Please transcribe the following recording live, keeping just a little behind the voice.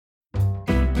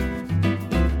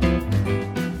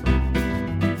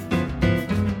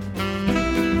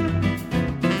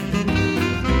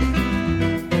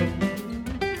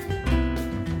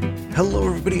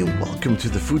everybody, and welcome to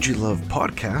the Fuji Love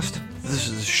Podcast. This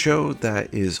is a show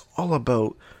that is all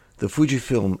about the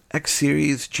Fujifilm X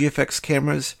Series GFX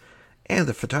cameras and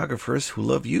the photographers who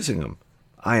love using them.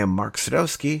 I am Mark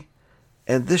Sadowski,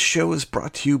 and this show is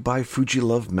brought to you by Fuji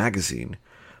Love Magazine.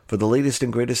 For the latest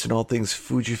and greatest in all things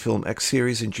Fujifilm X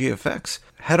Series and GFX,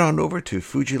 head on over to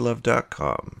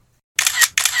fujilove.com.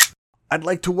 I'd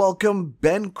like to welcome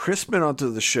Ben Chrisman onto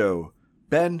the show.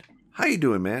 Ben, how you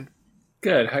doing, man?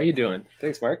 Good. How you doing?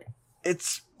 Thanks, Mark.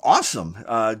 It's awesome.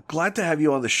 Glad to have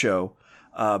you on the show.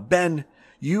 Ben,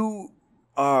 you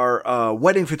are a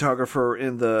wedding photographer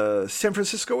in the San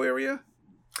Francisco area?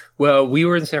 Well, we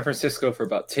were in San Francisco for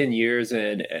about 10 years,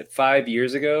 and 5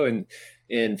 years ago, and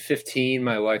in 15,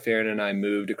 my wife Erin and I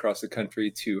moved across the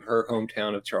country to her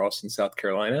hometown of Charleston, South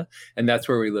Carolina, and that's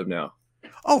where we live now.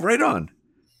 Oh, right on.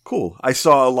 Cool. I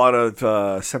saw a lot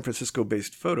of San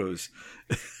Francisco-based photos.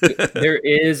 There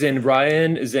is, and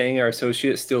Ryan Zhang, our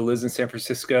associate, still lives in San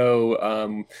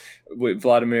Francisco. With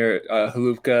Vladimir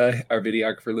Halupka, our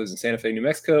videographer, lives in Santa Fe, New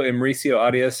Mexico, and Mauricio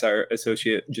Arias, our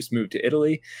associate, just moved to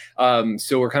Italy.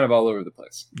 So we're kind of all over the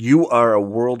place. You are a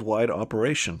worldwide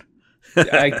operation.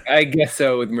 I guess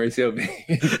so, with Mauricio being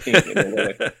in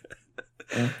Italy.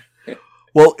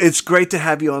 Well, it's great to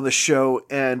have you on the show.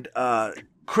 And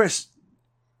Chris,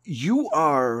 you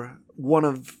are one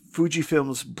of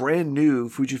Fujifilm's brand new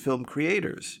Fujifilm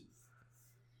creators.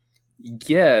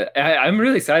 Yeah, I'm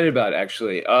really excited about it,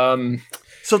 actually.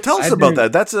 So tell us about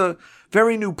that. That's a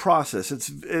very new process.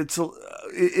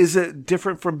 Is it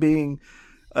different from being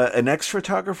an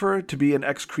ex-photographer to be an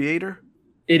ex-creator?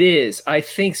 It is. I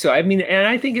think so. I mean, and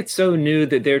I think it's so new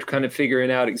that they're kind of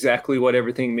figuring out exactly what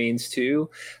everything means too.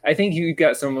 I think you've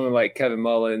got someone like Kevin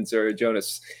Mullins or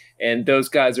Jonas, and those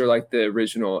guys are like the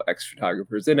original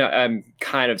ex-photographers. And I'm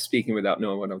kind of speaking without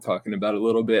knowing what I'm talking about a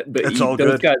little bit, but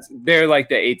those guys, they're like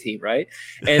the A-team, right?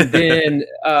 And then,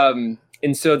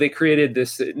 and so they created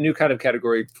this new kind of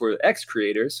category for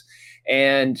ex-creators.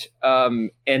 And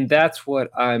that's what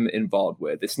I'm involved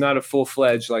with. It's not a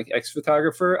full-fledged like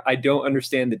ex-photographer. I don't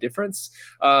understand the difference.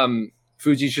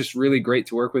 Fuji's just really great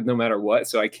to work with no matter what.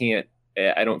 So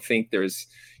I don't think there's,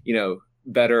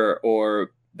 better or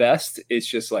best. It's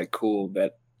just like cool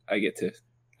that I get to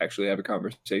actually have a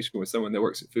conversation with someone that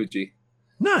works at Fuji.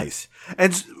 Nice.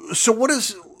 And so what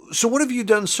have you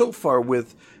done so far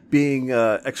with being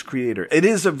ex-creator? It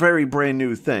is a very brand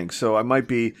new thing, so I might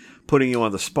be putting you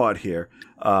on the spot here.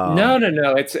 No.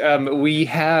 It's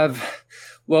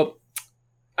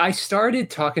I started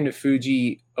talking to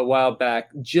Fuji a while back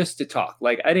just to talk.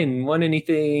 Like, I didn't want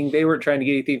anything. They weren't trying to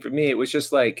get anything from me. It was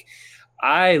just like,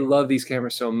 I love these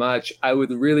cameras so much. I would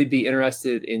really be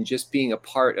interested in just being a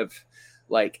part of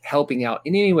like helping out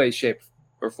in any way, shape,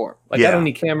 or form. Like, I don't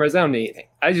need cameras. I don't need anything.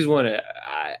 I just want to,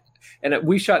 and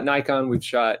we shot Nikon, we've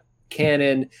shot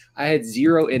Canon. I had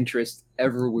zero interest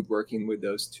ever with working with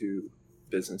those two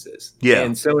businesses. Yeah.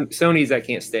 And Sony's, I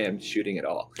can't stand shooting at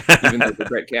all, even though they're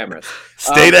great cameras.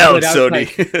 Stay down,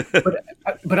 Sony.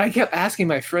 But I kept asking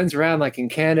my friends around, like in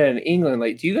Canada and England,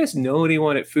 like, do you guys know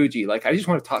anyone at Fuji? Like, I just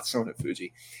want to talk to someone at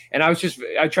Fuji. And I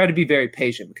try to be very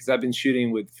patient because I've been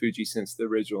shooting with Fuji since the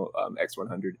original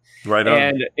X100. Right on.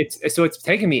 And it's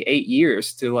taken me 8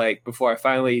 years to like, before I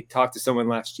finally talked to someone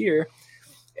last year.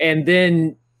 And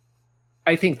then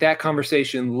I think that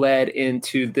conversation led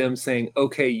into them saying,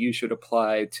 okay, you should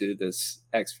apply to this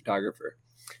ex-photographer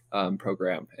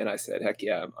program. And I said, heck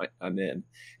yeah, I'm in.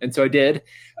 And so I did.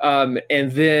 And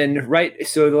then,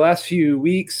 so the last few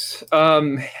weeks,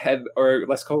 or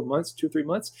let's call it months, 2 or 3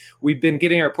 months, we've been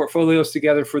getting our portfolios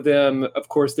together for them. Of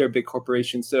course, they're a big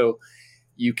corporation, so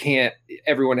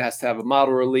everyone has to have a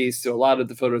model release. So a lot of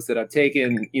the photos that I've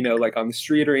taken, like on the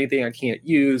street or anything, I can't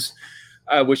use.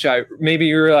 Which maybe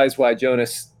you realize why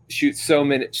Jonas shoots so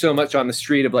much on the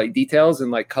street of like details and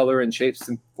like color and shapes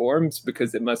and forms,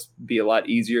 because it must be a lot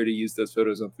easier to use those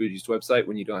photos on Fuji's website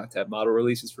when you don't have to have model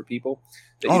releases for people.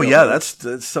 Oh yeah, that's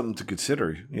something to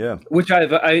consider. Yeah, which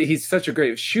he's such a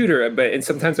great shooter, and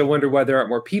sometimes I wonder why there aren't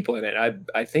more people in it.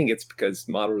 I think it's because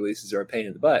model releases are a pain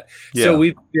in the butt. Yeah. So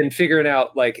we've been figuring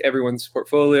out like everyone's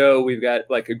portfolio. We've got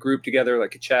like a group together,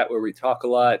 like a chat where we talk a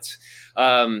lot.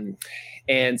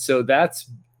 And so that's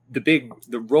the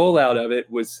rollout of it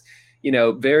was,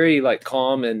 very like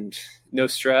calm and no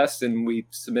stress. And we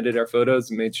submitted our photos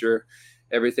and made sure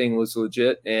everything was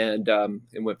legit and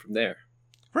went from there.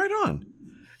 Right on.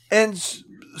 And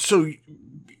so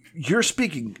you're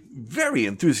speaking very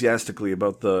enthusiastically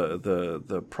about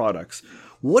the products.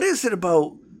 What is it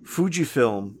about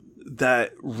Fujifilm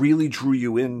that really drew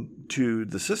you into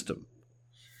the system?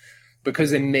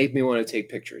 Because they made me want to take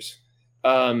pictures.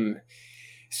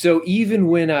 So even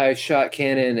when I shot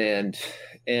Canon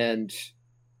and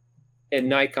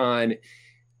Nikon,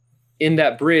 in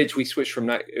that bridge, we switched from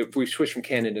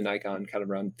Canon to Nikon kind of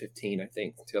around 15, I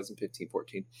think, 2015,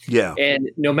 14. Yeah.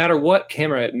 And no matter what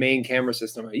main camera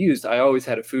system I used, I always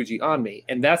had a Fuji on me.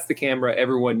 And that's the camera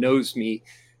everyone knows me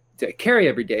to carry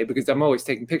every day because I'm always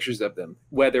taking pictures of them,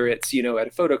 whether it's, at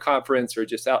a photo conference or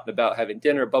just out and about having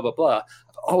dinner, blah, blah, blah.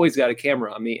 I've always got a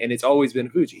camera on me, and it's always been a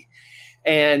Fuji.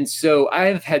 And so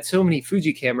I've had so many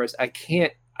Fuji cameras,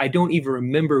 I don't even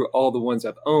remember all the ones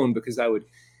I've owned because I would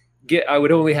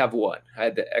only have one. I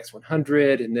had the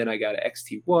X100, and then I got an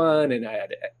XT1, and I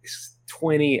had an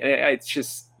X20. And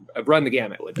I've run the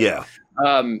gamut with it. Yeah.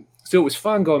 So it was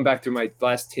fun going back through my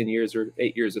last 10 years or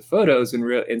 8 years of photos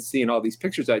and seeing all these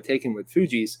pictures I'd taken with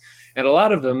Fujis. And a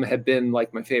lot of them have been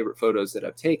like my favorite photos that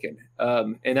I've taken.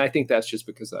 And I think that's just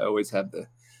because I always have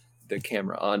the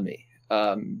camera on me.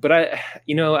 But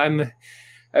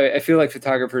I feel like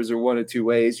photographers are one of two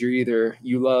ways. You're either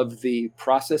you love the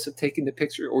process of taking the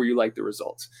picture or you like the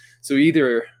results. So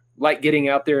either like getting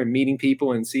out there and meeting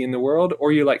people and seeing the world,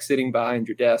 or you like sitting behind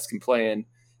your desk and playing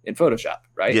in Photoshop,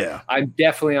 right? Yeah. I'm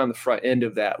definitely on the front end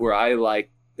of that where I like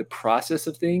the process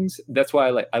of things. That's why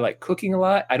I like cooking a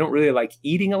lot. I don't really like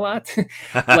eating a lot.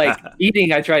 Like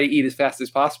eating, I try to eat as fast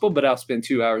as possible, but I'll spend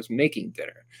 2 hours making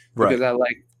dinner because I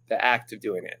like the act of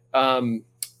doing it.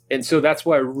 And so that's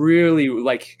why I really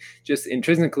like, just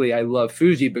intrinsically, I love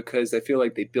Fuji because I feel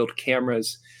like they build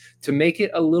cameras to make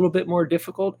it a little bit more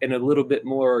difficult and a little bit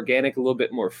more organic, a little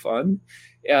bit more fun.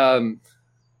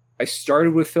 I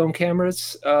started with film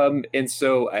cameras, and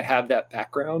so I have that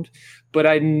background, but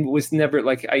I was never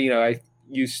like, I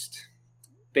used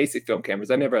basic film cameras.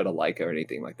 I never had a Leica or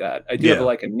anything like that. I do have a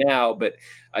Leica now, but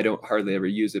I don't hardly ever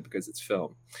use it because it's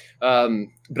film.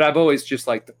 But I've always just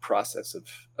liked the process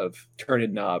of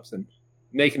turning knobs and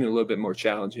making it a little bit more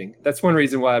challenging. That's one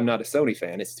reason why I'm not a Sony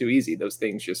fan. It's too easy. Those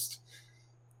things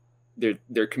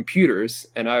they're computers,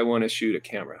 and I want to shoot a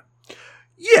camera.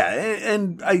 Yeah,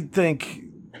 and I think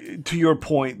to your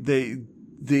point, they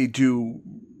do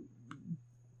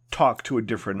talk to a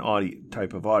different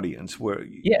type of audience. Where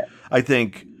I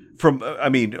think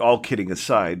all kidding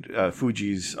aside,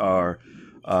 Fujis are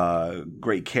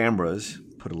great cameras.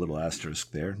 Put a little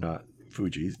asterisk there, not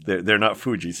Fujis. They're not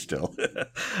Fujis still.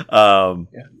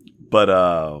 But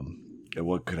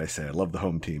what could I say? I love the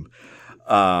home team.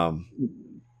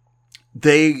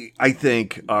 They, I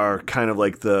think, are kind of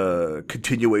like the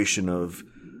continuation of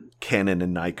Canon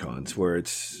and Nikon's, where it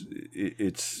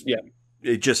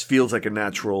just feels like a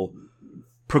natural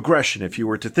progression if you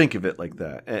were to think of it like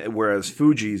that. Whereas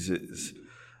Fuji's is,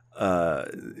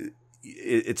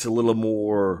 it's a little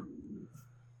more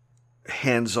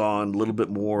hands-on, a little bit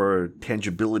more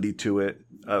tangibility to it.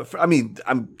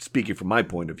 I'm speaking from my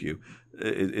point of view.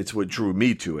 It's what drew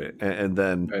me to it, and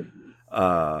then. Right.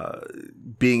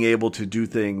 Being able to do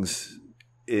things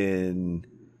in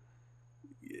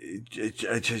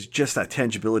just that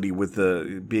tangibility with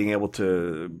being able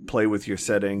to play with your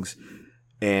settings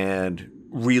and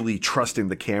really trusting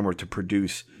the camera to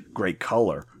produce great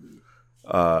color,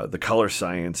 the color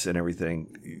science and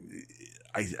everything,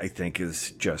 I think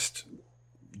is just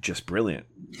brilliant.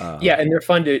 And they're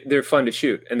fun to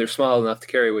shoot, and they're small enough to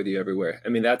carry with you everywhere. I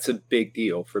mean, that's a big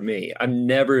deal for me. I'm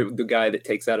never the guy that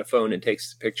takes out a phone and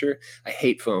takes a picture. I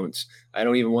hate phones. I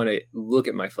don't even want to look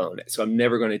at my phone. So I'm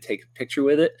never going to take a picture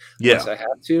with it unless I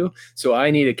have to. So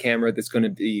I need a camera that's going to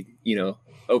be,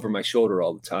 over my shoulder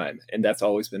all the time. And that's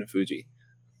always been a Fuji.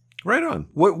 Right on.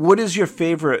 What is your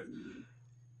favorite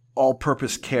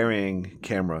all-purpose carrying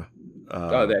camera?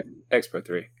 The X Pro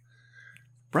 3.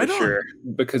 Right on. Sure,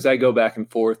 because I go back and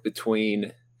forth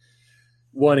between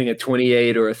wanting a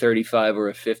 28 or a 35 or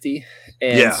a 50.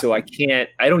 And so I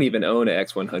don't even own an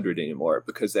X100 anymore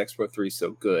because the X Pro 3 is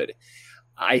so good.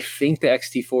 I think the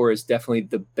X-T4 is definitely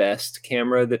the best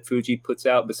camera that Fuji puts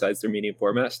out besides their medium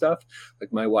format stuff.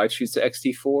 Like my wife shoots the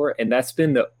X-T4, and that's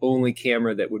been the only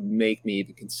camera that would make me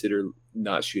even consider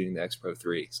not shooting the X Pro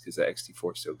 3 because the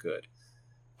X-T4 is so good.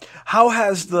 How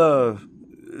has the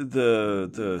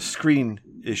screen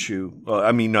issue?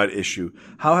 Not issue.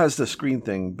 How has the screen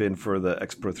thing been for the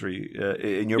X Pro 3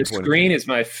 in your point? The screen is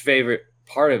my favorite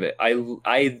part of it.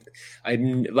 I'm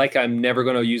never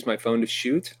going to use my phone to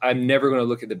shoot. I'm never going to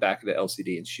look at the back of the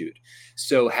LCD and shoot.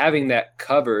 So having that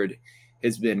covered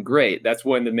has been great. That's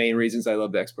one of the main reasons I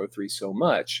love the X Pro 3 so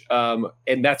much.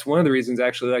 And that's one of the reasons I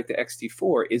actually like the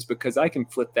X-T4 is because I can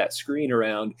flip that screen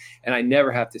around and I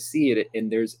never have to see it.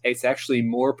 And it's actually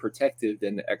more protective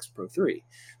than the X Pro 3.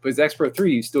 But the X Pro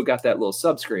 3, you still got that little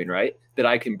subscreen, right? That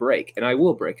I can break. And I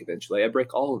will break eventually. I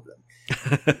break all of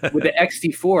them. With the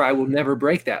X-T4, I will never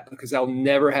break that because I'll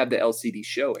never have the LCD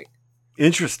showing.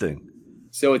 Interesting.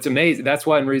 So it's amazing. That's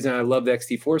one reason I love the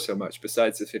X-T4 so much,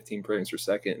 besides the 15 frames per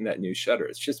second and that new shutter.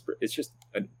 It's just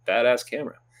a badass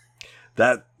camera.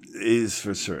 That is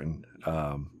for certain.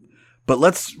 But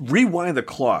let's rewind the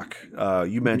clock.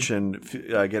 You mentioned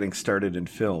getting started in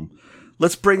film.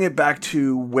 Let's bring it back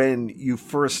to when you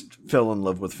first fell in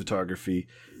love with photography.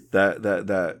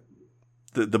 The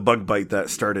bug bite that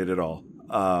started it all.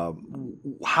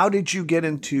 How did you get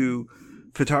into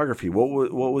photography?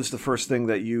 What was the first thing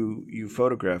that you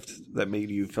photographed that made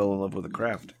you fall in love with the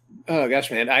craft? Oh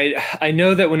gosh, man. I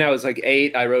know that when I was like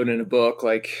 8, I wrote in a book,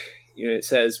 like, it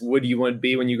says, what do you want to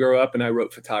be when you grow up? And I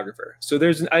wrote photographer. So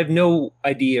I have no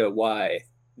idea why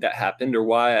that happened or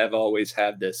why I've always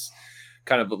had this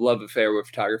kind of a love affair with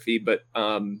photography. But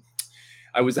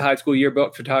I was a high school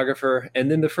yearbook photographer. And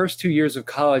then the first 2 years of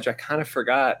college, I kind of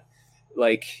forgot,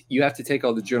 like, you have to take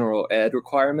all the general ed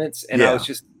requirements. And I was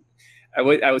just,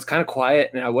 I was kind of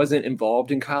quiet and I wasn't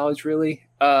involved in college really.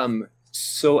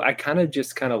 So I kind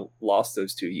of lost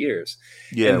those 2 years.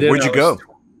 Yeah. Where'd you go?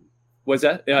 Was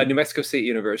that New Mexico State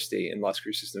University in Las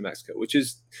Cruces, New Mexico, which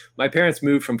is, my parents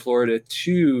moved from Florida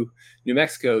to New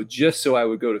Mexico just so I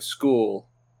would go to school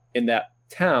in that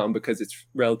town because it's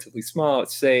relatively small.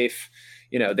 It's safe.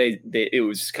 It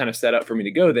was kind of set up for me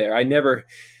to go there. I never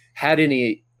had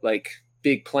any like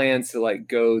big plans to like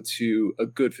go to a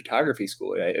good photography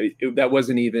school. That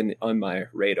wasn't even on my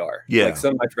radar. Yeah. Like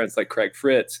some of my friends, like Craig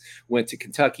Fritz, went to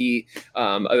Kentucky.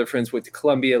 Other friends went to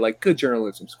Columbia, like good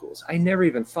journalism schools. I never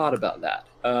even thought about that.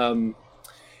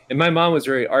 And my mom was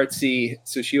very artsy,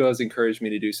 so she always encouraged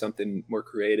me to do something more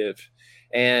creative.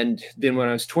 And then when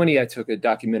I was 20, I took a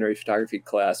documentary photography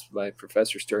class by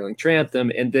Professor Sterling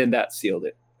Trantham, and then that sealed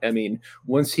it. I mean,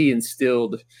 once he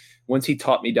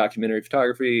taught me documentary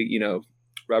photography,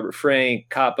 Robert Frank,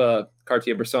 Capa,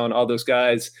 Cartier-Bresson, all those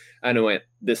guys, I went,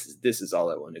 this is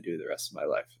all I want to do the rest of my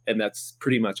life. And that's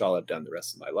pretty much all I've done the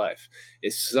rest of my life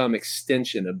is some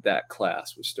extension of that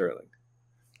class with Sterling.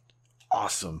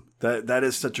 Awesome. That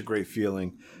is such a great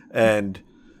feeling. And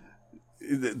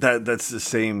that's the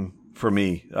same for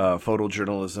me.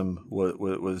 Photojournalism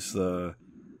was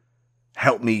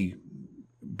helped me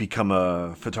become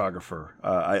a photographer.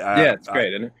 It's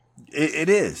great, isn't it? It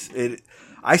is.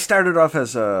 I started off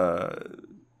as a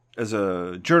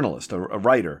journalist, a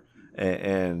writer,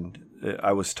 and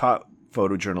I was taught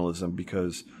photojournalism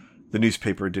because the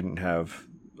newspaper didn't have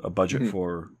a budget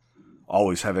for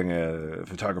always having a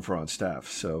photographer on staff.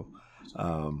 So,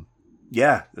 the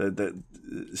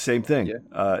same thing. Yeah.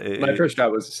 My first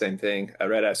job was the same thing.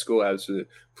 Right out of school, I was a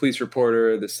police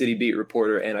reporter, the city beat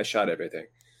reporter, and I shot everything.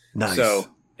 Nice. So,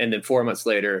 and then 4 months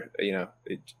later, I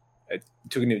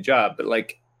took a new job, but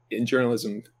like in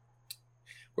journalism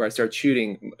where I started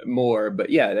shooting more. But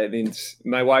yeah, I mean,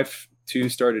 my wife too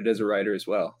started as a writer as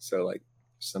well. So like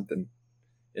something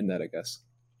in that, I guess.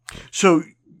 So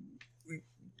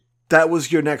that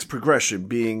was your next progression,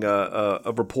 being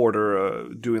a reporter,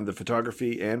 doing the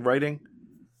photography and writing?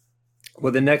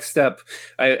 Well, the next step,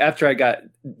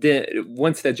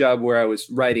 once that job where I was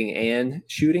writing and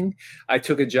shooting, I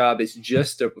took a job as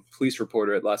just a police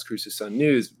reporter at Las Cruces Sun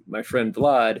News. My friend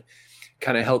Vlad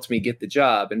kind of helped me get the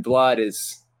job. And Vlad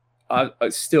is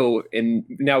still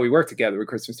now we work together with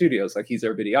Christian Studios. Like he's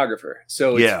our videographer.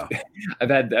 So yeah,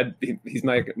 he's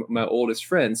my oldest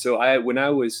friend. So when I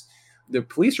was the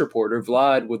police reporter,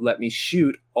 Vlad would let me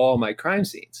shoot all my crime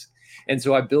scenes. And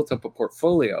so I built up a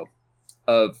portfolio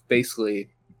of basically,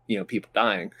 people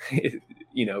dying,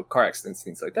 car accidents,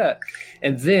 things like that.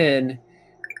 And then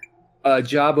a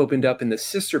job opened up in the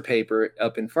sister paper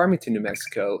up in Farmington, New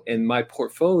Mexico, and my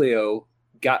portfolio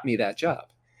got me that job.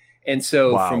 And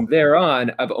so From there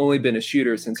on, I've only been a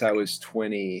shooter since I was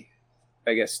 20,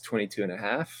 I guess 22 and a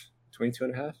half.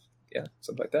 Yeah,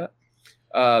 something like that.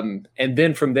 And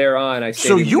then from there on, I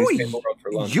stayed in the newspaper world for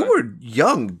a long time. You were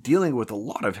young, dealing with a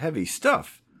lot of heavy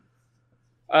stuff.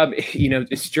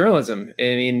 It's journalism. I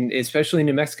mean, especially in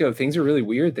New Mexico, things are really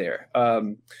weird there.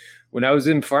 When I was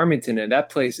in Farmington, and that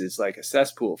place is like a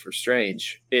cesspool for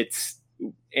strange. It's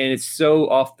so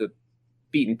off the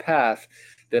beaten path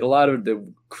that a lot of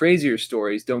the crazier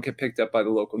stories don't get picked up by the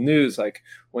local news. Like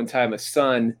one time a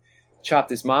son chopped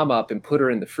his mom up and put her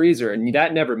in the freezer, and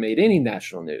that never made any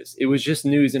national news. It was just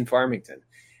news in Farmington.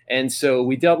 And so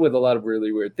we dealt with a lot of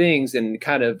really weird things, and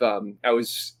kind of I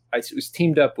was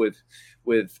teamed up with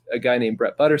a guy named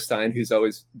Brett Butterstein, who's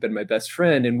always been my best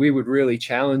friend, and we would really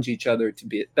challenge each other to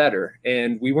be better.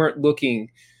 And we weren't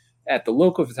looking at the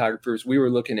local photographers; we were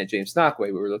looking at James Knockway,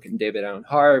 we were looking at David Allen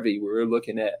Harvey, we were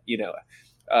looking at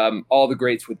all the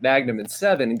greats with Magnum and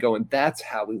Seven, and going, that's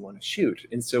how we want to shoot.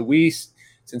 And so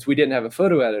since we didn't have a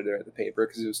photo editor at the paper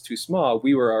because it was too small,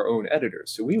 we were our own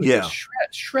editors. So we would just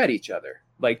shred each other,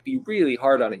 like be really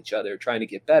hard on each other, trying to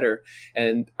get better.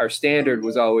 And our standard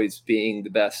was always being the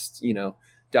best,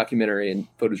 documentary and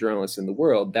photojournalists in the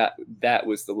world. That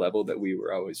was the level that we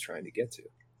were always trying to get to.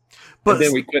 But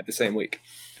then we quit the same week.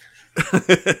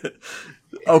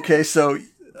 Okay, so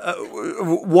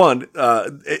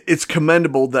it's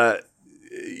commendable that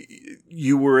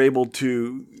you were able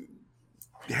to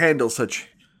handle such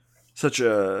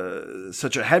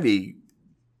a heavy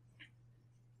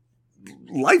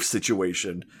life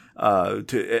situation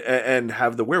and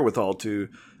have the wherewithal to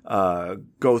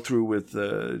go through with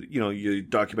your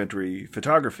documentary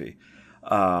photography.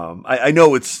 I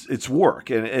know it's work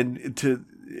and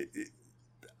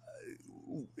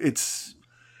it's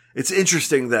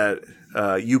interesting that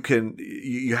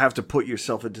you have to put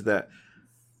yourself into that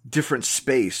different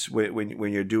space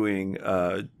when you're doing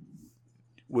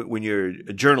when you're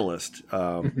a journalist.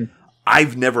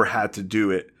 I've never had to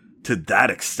do it to that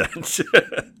extent.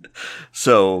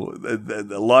 So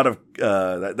a lot of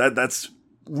that's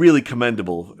really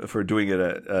commendable for doing it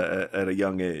at a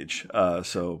young age.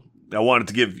 So I wanted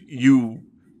to give you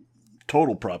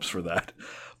total props for that.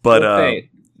 But I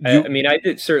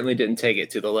certainly didn't take it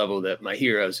to the level that my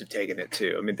heroes have taken it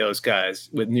to. I mean, those guys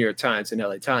with New York Times and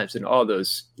LA Times and all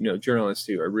those, journalists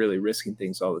who are really risking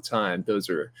things all the time.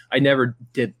 I never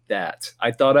did that.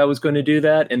 I thought I was going to do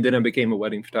that. And then I became a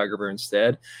wedding photographer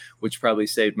instead, which probably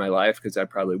saved my life because I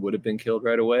probably would have been killed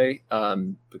right away.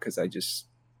 Because it's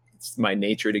my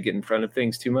nature to get in front of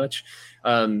things too much.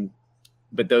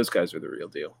 But those guys are the real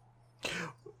deal.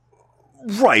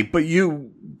 Right. But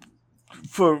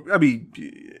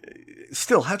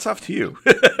still, hats off to you.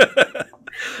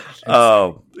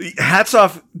 Hats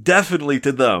off definitely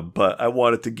to them, but I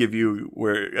wanted to give you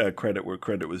where credit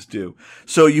was due.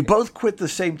 So you both quit the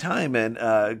same time and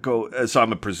go. So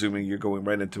I'm presuming you're going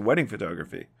right into wedding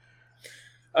photography.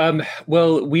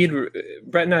 Well,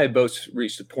 Brett and I had both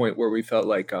reached a point where we felt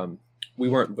like we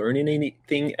weren't learning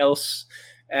anything else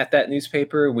at that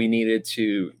newspaper. We needed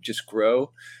to just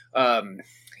grow.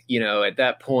 At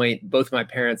that point, both my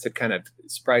parents had kind of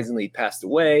surprisingly passed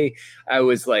away. I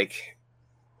was like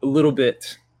a little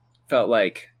bit felt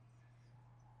like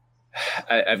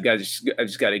I've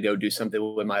just got to go do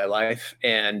something with my life.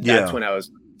 And that's when I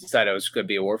decided I was going to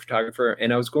be a war photographer,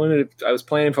 and I was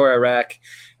planning for Iraq.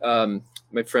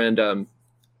 My friend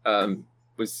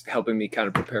was helping me kind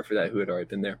of prepare for that, who had already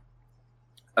been there.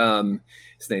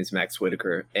 His name's Max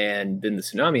Whitaker. And then the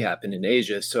tsunami happened in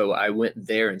Asia. So I went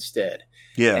there instead.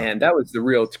 Yeah. And that was the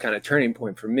real kind of turning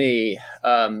point for me,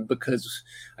 because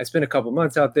I spent a couple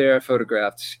months out there. I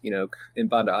photographed, in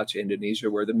Banda Aceh, Indonesia,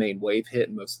 where the main wave hit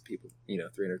and most of the people,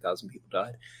 300,000 people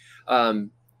died.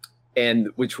 And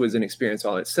which was an experience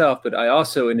all in itself. But I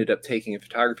also ended up taking a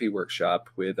photography workshop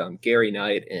with Gary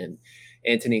Knight and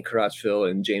Anthony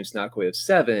Carachville and James Knockway of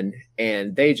Seven,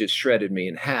 and they just shredded me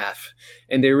in half.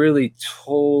 And they really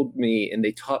told me, and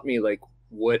they taught me like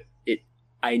what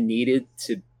I needed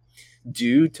to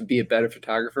do to be a better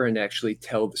photographer and actually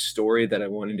tell the story that I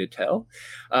wanted to tell,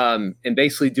 and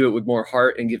basically do it with more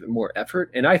heart and give it more effort.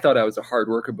 And I thought I was a hard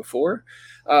worker before,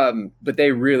 but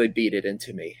they really beat it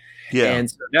into me. Yeah. And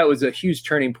so that was a huge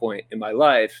turning point in my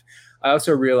life. I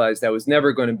also realized I was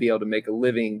never going to be able to make a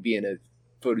living being a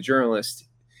photojournalist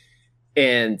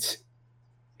and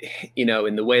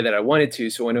in the way that I wanted to.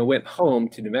 So when I went home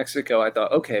to New Mexico, I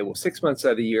thought, okay, well, 6 months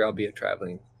out of the year I'll be a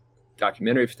traveling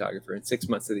documentary photographer, and 6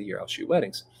 months of the year I'll shoot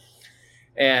weddings.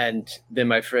 And then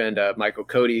my friend Michael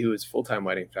Cody, who is a full-time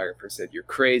wedding photographer, said, you're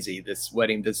crazy, this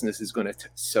wedding business is going to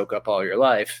soak up all your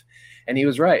life. And he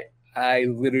was right. I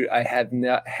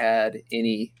didn't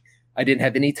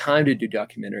have any time to do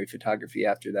documentary photography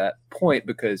after that point,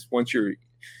 because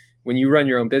when you run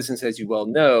your own business, as you well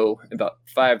know, about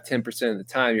 5-10% of the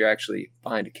time you're actually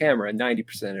behind a camera, and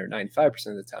 90% or 95%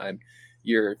 of the time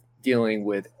you're dealing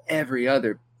with every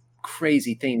other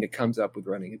crazy thing that comes up with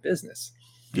running a business.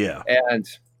 Yeah. And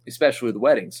especially with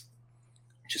weddings,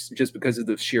 just because of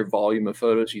the sheer volume of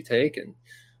photos you take and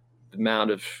the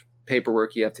amount of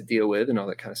paperwork you have to deal with and all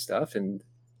that kind of stuff. And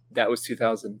that was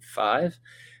 2005.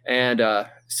 And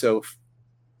so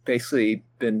basically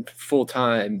been full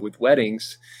time with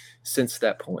weddings since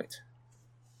that point.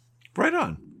 Right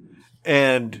on.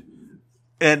 And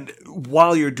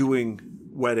while you're doing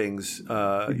weddings,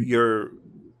 you're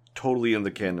totally in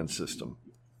the Canon system.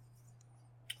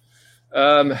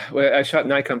 Well, I shot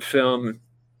Nikon film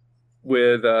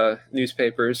with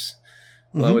newspapers,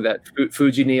 along with that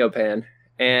Fuji Neopan.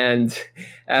 And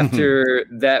after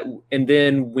that, and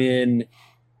then when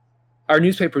our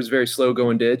newspaper was very slow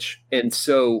going ditch, and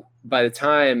so by the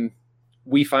time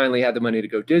we finally had the money to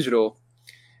go digital,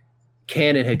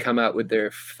 Canon had come out with their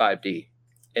 5D,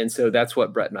 and so that's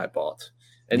what Brett and I bought.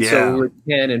 And so we were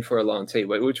Canon for a long time,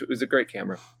 which was a great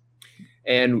camera.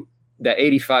 And that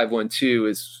 85-1.2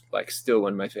 is like still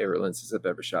one of my favorite lenses I've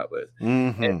ever shot with.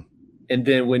 And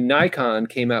then when Nikon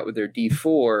came out with their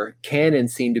D4, Canon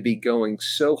seemed to be going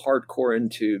so hardcore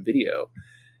into video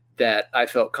that I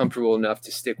felt comfortable enough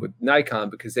to stick with Nikon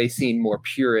because they seemed more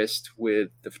purist with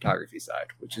the photography side,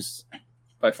 which is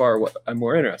by far what I'm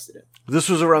more interested in. This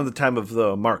was around the time of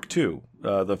the Mark II,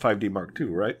 the 5D Mark II,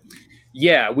 right?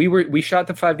 Yeah, we shot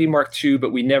the 5D Mark II,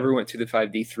 but we never went to the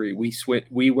 5D3.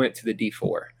 We went to the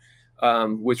D4,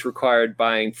 which required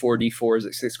buying 4 D4s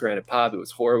at $6,000 a pop. It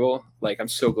was horrible. Like, I'm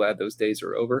so glad those days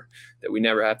are over, that we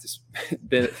never have to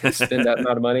spend that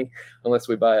amount of money unless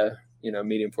we buy a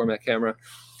medium format camera.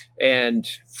 And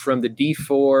from the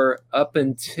D4 up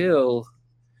until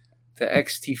the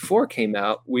X-T4 came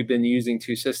out, we've been using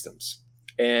two systems.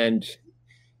 And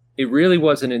it really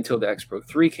wasn't until the X Pro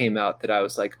 3 came out that I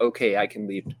was like, okay, I can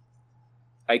leave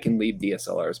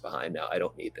DSLRs behind now. I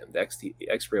don't need them. The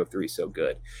X Pro 3 is so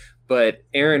good. But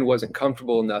Erin wasn't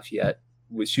comfortable enough yet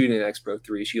with shooting an X Pro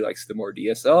 3. She likes the more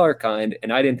DSLR kind,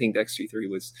 and I didn't think the X-T3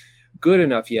 was good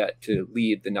enough yet to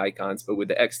leave the Nikons. But with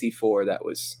the X-T4, that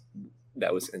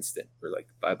was instant. We're like,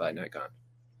 bye-bye Nikon.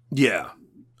 Yeah.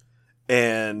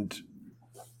 And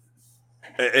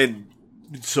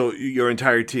so your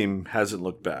entire team hasn't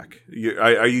looked back.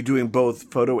 Are you doing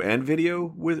both photo and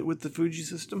video with the Fuji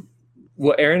system?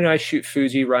 Well, Erin and I shoot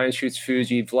Fuji. Ryan shoots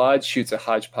Fuji. Vlad shoots a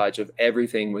hodgepodge of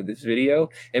everything with his video.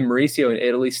 And Mauricio in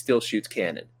Italy still shoots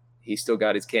Canon. He's still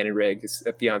got his Canon rig. His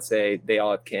fiance, they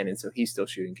all have Canon, so he's still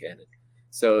shooting Canon.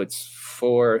 So it's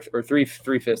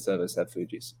 3/5 of us have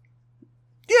Fujis.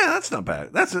 Yeah, that's not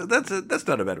bad. That's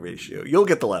not a bad ratio. You'll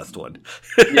get the last one.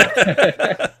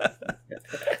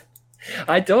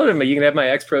 I told him you can have my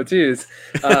X Pro 2s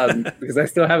because I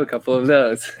still have a couple of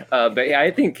those. But yeah, I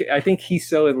think he's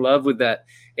so in love with that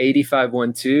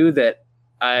 85-1.2 that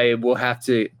I will have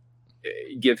to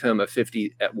give him a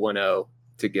 50 at 1.0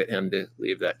 to get him to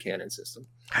leave that Canon system.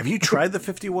 Have you tried the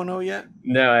 50-1.0 yet?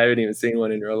 No, I haven't even seen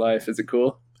one in real life. Is it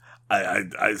cool?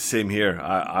 I same here.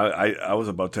 I was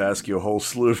about to ask you a whole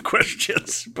slew of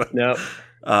questions, but no.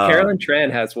 Carolyn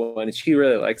Tran has one, and she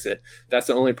really likes it. That's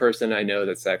the only person I know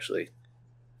that's actually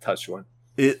touched one.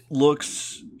 It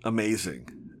looks amazing,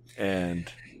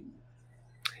 and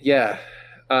yeah,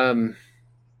 it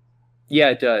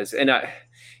does. And I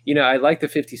like the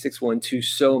 56-1.2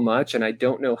 so much, and I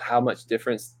don't know how much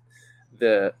difference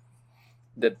the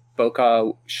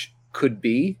bokeh could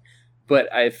be,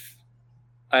 but I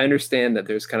understand that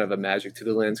there's kind of a magic to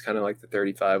the lens, kind of like the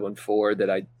 35-1.4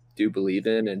 that I do believe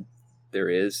in, and there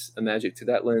is a magic to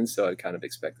that lens, so I kind of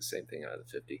expect the same thing out of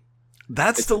the 50.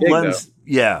 That's the lens. Though.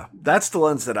 Yeah, that's the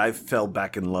lens that I fell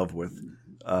back in love with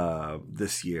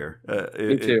this year.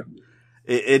 Me too.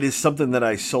 It is something that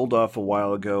I sold off a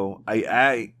while ago.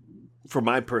 I for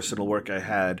my personal work, I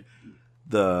had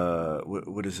the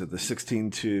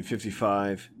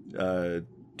 16-55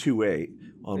 2.8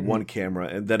 on one camera,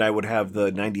 and then I would have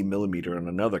the 90mm on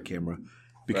another camera,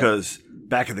 because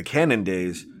back in the Canon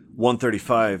days,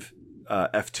 135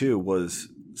 f2 was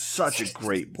such a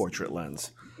great portrait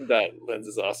lens. That lens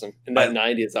is awesome, and that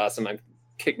 90 is awesome. I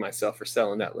kicked myself for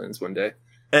selling that lens one day.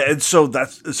 And so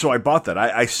I bought that.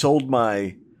 I sold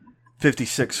my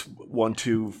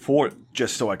 56-1.2 for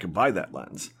just so I could buy that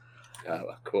lens.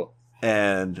 Oh, cool.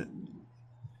 And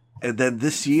then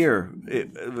this year,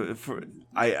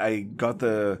 I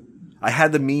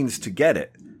had the means to get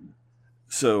it,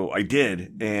 so I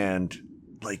did, and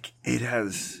like it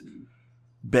has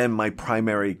been my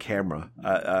primary camera.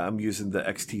 I'm using the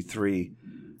X-T3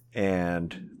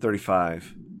 and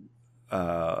 35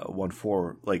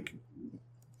 1.4 like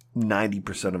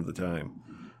 90% of the time.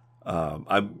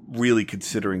 I'm really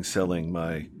considering selling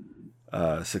my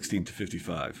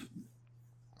 16-55.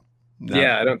 No.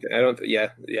 Yeah, I don't. Yeah,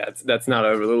 that's not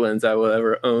over the lens I will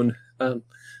ever own. I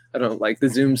don't like the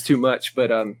zooms too much,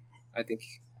 but I think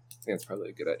it's probably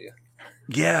a good idea.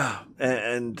 Yeah,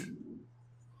 and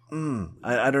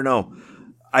I don't know.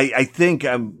 I think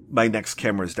my next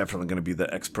camera is definitely going to be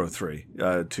the X Pro 3.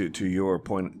 To your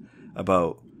point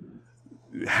about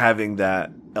having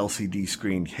that LCD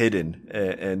screen hidden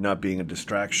and not being a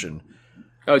distraction.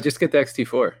 Oh, just get the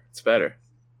XT4. It's better.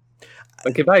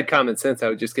 Like if I had common sense, I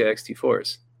would just get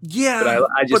XT4s. Yeah, but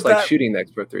I just like shooting the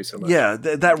X-Pro 3 so much. Yeah,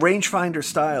 that rangefinder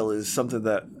style is something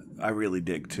that I really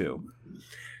dig too.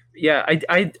 Yeah,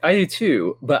 I do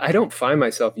too, but I don't find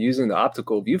myself using the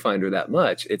optical viewfinder that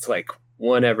much. It's like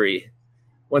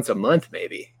once a month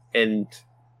maybe, and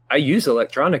I use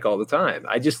electronic all the time.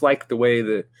 I just like the way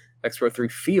the X-Pro 3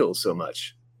 feels so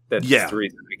much. That's the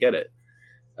reason I get it.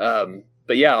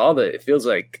 But yeah, it feels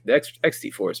like the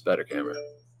XT4 is better camera.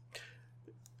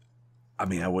 I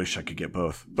mean, I wish I could get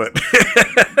both, but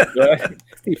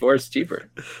XT4 is cheaper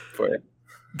for you.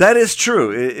 That is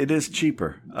true. It is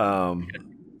cheaper.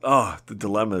 The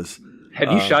dilemmas.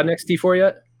 Have you shot an XT4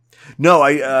 yet? No,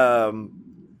 I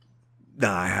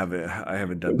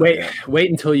haven't done that yet. Wait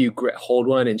until you hold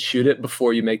one and shoot it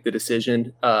before you make the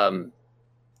decision.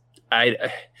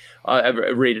 I've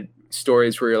read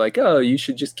stories where you're like, oh, you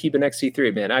should just keep an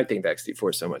XT3. Man, I think the XT4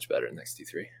 is so much better than the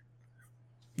XT3.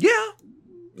 Yeah.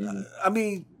 I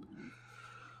mean,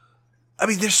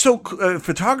 they're so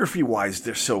photography wise,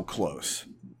 they're so close.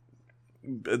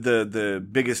 The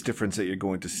biggest difference that you're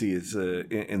going to see is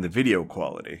in the video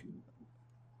quality.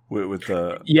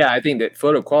 I think that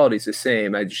photo quality is the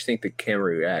same. I just think the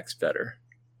camera reacts better.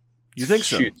 You think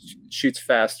so? Shoots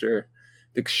faster.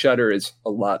 The shutter is a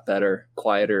lot better,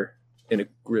 quieter in a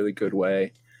really good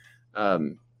way.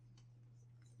 The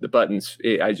buttons,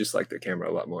 I just like the camera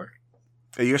a lot more.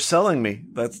 You're selling me.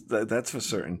 That's for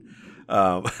certain.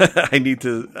 I need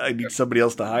somebody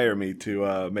else to hire me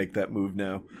to make that move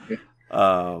now.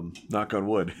 Knock on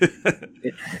wood.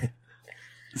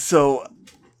 So,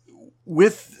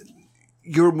 with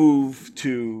your move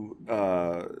to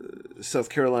South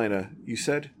Carolina, you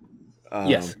said?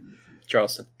 Yes,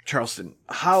 Charleston.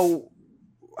 How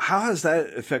has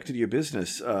that affected your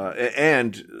business?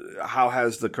 And how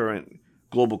has the current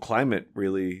global climate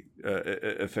really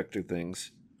affected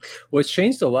things? Well, it's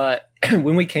changed a lot.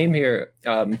 When we came here,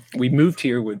 we moved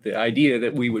here with the idea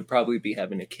that we would probably be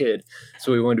having a kid.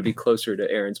 So we wanted to be closer to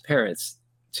Aaron's parents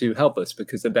to help us,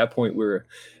 because at that point we were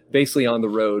basically on the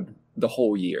road the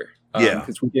whole year.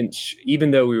 Because we didn't,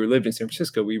 even though we lived in San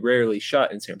Francisco, we rarely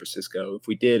shot in San Francisco. If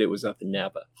we did, it was up in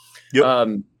Napa.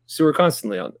 Yep. So we're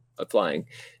constantly on flying.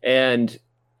 And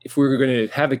if we were going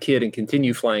to have a kid and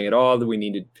continue flying at all, then we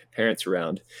needed parents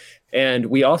around. And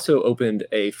we also opened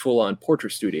a full-on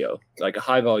portrait studio, like a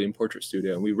high-volume portrait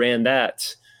studio. And we ran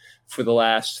that for the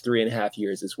last 3.5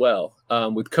 years as well.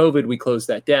 With COVID, we closed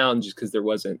that down just because there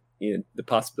wasn't the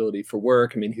possibility for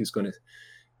work. I mean, who's going to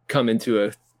come into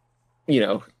a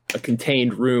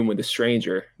contained room with a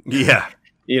stranger? Yeah.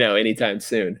 Anytime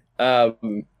soon.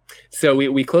 So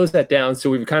we closed that down. So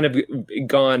we've kind of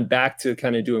gone back to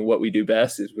kind of doing what we do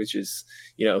best, which is,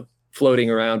 floating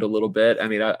around a little bit. I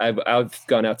mean, I've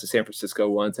gone out to San Francisco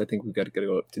once. I think we've got to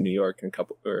go up to New York in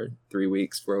 3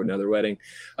 weeks for another wedding.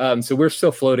 So we're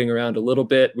still floating around a little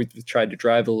bit. We've tried to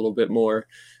drive a little bit more.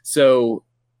 So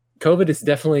COVID has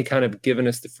definitely kind of given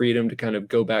us the freedom to kind of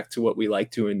go back to what we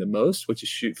like doing the most, which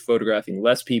is photographing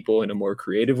less people in a more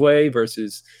creative way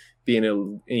versus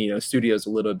being studios a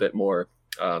little bit more.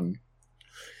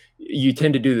 You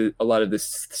tend to do a lot of the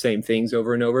same things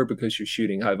over and over because you're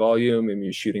shooting high volume and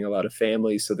you're shooting a lot of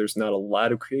families. So there's not a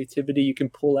lot of creativity you can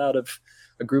pull out of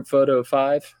a group photo of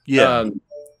 5. Yeah.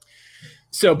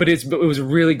 But it was a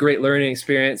really great learning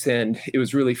experience, and it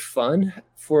was really fun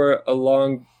for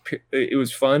it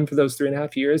was fun for those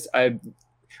 3.5 years.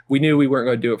 We knew we weren't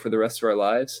going to do it for the rest of our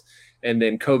lives. And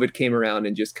then COVID came around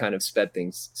and just kind of sped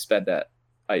that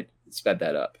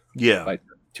up. Yeah. By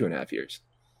 2.5 years.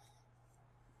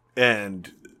 And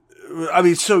I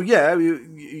mean, so yeah,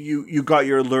 you got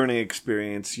your learning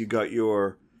experience, you got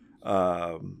your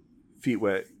feet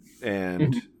wet,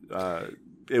 and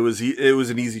it was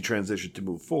an easy transition to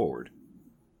move forward.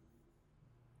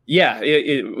 Yeah,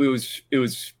 it was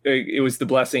the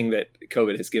blessing that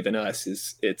COVID has given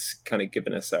us. It's kind of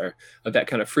given us that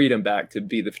kind of freedom back to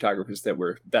be the photographers that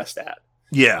we're best at.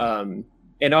 Yeah,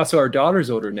 and also our daughter's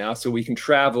older now, so we can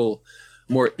travel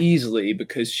more easily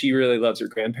because she really loves her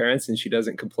grandparents and she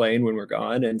doesn't complain when we're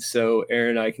gone. And so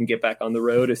Aaron and I can get back on the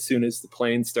road as soon as the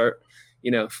planes start,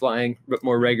 flying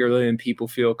more regularly and people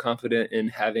feel confident in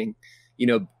having,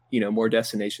 more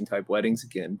destination type weddings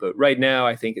again. But right now,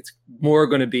 I think it's more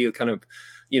going to be kind of,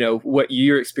 what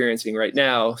you're experiencing right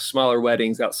now, smaller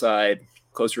weddings outside,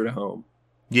 closer to home.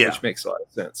 Yeah. Which makes a lot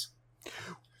of sense.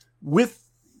 With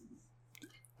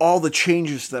all the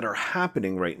changes that are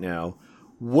happening right now,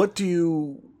 what do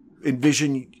you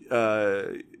envision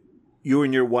you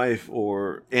and your wife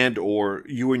or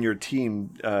you and your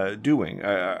team doing?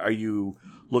 Are you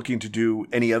looking to do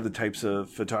any other types of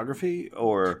photography,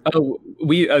 or? Oh,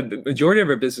 we the majority of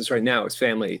our business right now is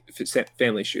family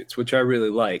shoots, which I really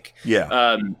like.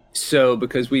 Yeah. So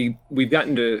because we've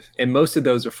gotten to, and most of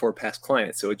those are for past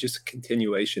clients, so it's just a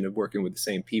continuation of working with the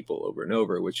same people over and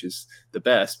over, which is the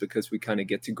best because we kind of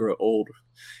get to grow old,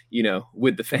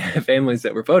 with the families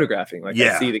that we're photographing. Like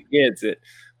I see the kids at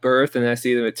birth, and I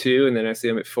see them at 2, and then I see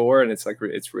them at 4, and it's like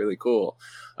it's really cool.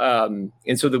 And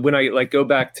so when I like go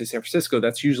back to San Francisco,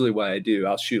 that's usually what I do.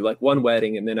 I'll shoot like one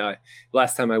wedding, and then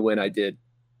last time I went, I did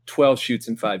 12 shoots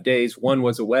in 5 days. One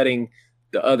was a wedding,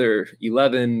 the other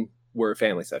 11 were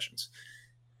family sessions.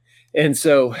 And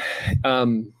so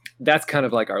that's kind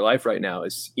of like our life right now.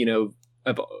 Is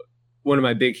one of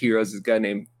my big heroes is a guy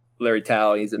named Larry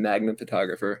Tao. He's a Magnum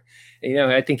photographer, and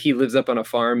I think he lives up on a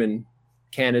farm in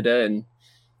Canada, and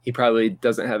he probably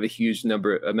doesn't have a huge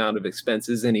amount of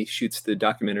expenses, and he shoots the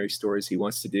documentary stories he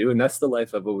wants to do. And that's the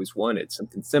life I've always wanted.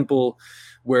 Something simple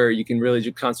where you can really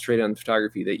just concentrate on the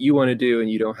photography that you want to do, and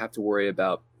you don't have to worry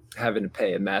about having to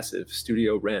pay a massive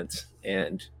studio rent.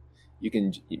 And you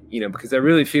can, because I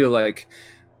really feel like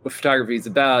what photography is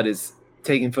about is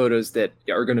taking photos that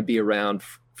are going to be around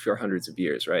for hundreds of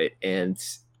years, right? And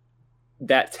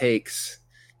that takes...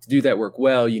 to do that work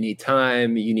well, you need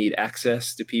time, you need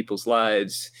access to people's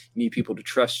lives, you need people to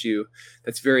trust you.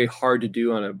 That's very hard to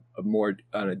do on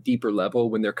a deeper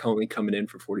level when they're only coming in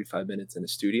for 45 minutes in a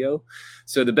studio.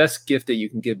 So the best gift that you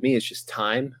can give me is just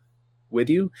time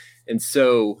with you. And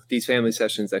so these family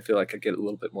sessions, I feel like I get a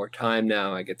little bit more time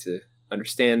now. I get to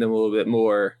understand them a little bit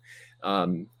more.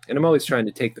 And I'm always trying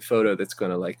to take the photo that's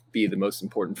going to like be the most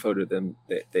important photo to them,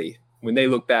 that when they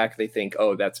look back, they think,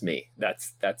 oh, that's me.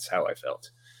 That's how I felt.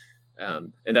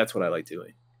 And that's what I like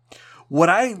doing. What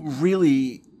I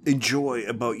really enjoy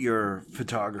about your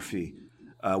photography,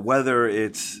 whether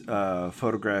it's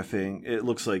photographing, it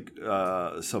looks like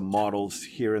some models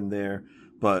here and there,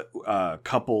 but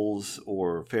couples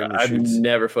or family shoots. I've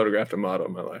never photographed a model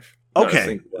in my life.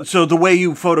 Okay, so the way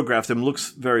you photograph them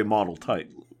looks very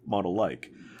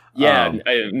model-like. Yeah,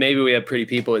 maybe we have pretty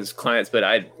people as clients, but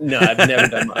I've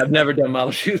never done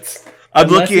model shoots. I'm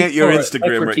looking at your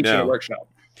Instagram right now. A workshop.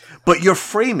 But your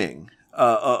framing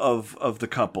of the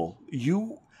couple,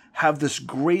 you have this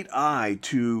great eye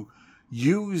to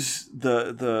use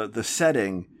the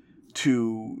setting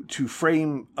to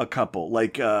frame a couple.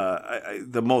 Like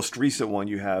the most recent one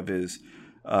you have is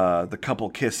the couple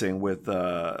kissing with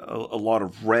a lot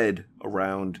of red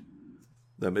around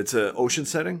them. It's an ocean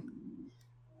setting.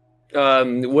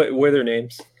 What are their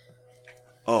names?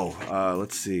 Oh,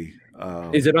 let's see.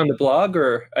 Is it on the blog,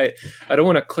 or I don't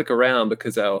want to click around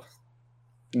because I'll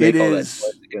make all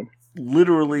that again.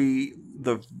 Literally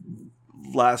the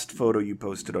last photo you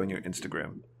posted on your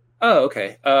Instagram. Oh,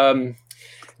 okay.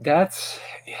 That's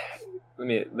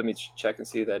let me check and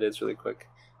see who that is really quick,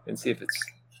 and see if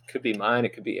could be mine.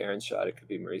 It could be Aaron's shot. It could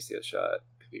be Mauricio's shot. It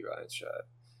could be Ryan's shot.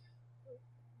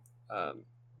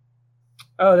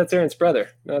 Oh, that's Aaron's brother.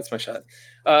 No, that's my shot.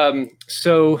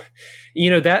 So,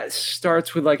 that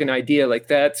starts with like an idea, like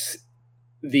that's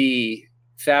the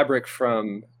fabric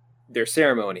from their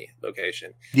ceremony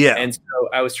location. Yeah. And so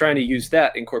I was trying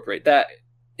to incorporate that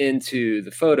into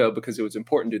the photo because it was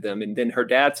important to them. And then her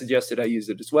dad suggested I use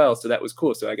it as well. So that was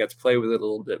cool. So I got to play with it a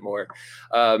little bit more.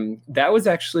 That was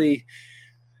actually...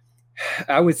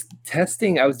 I was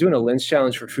doing a lens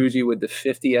challenge for Fuji with the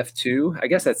 50 f2. I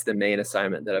guess that's the main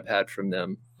assignment that I've had from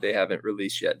them. They haven't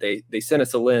released yet. They sent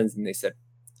us a lens and they said,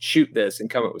 shoot this and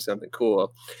come up with something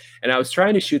cool. And I was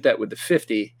trying to shoot that with the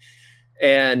 50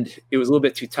 and it was a little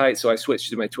bit too tight. So I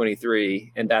switched to my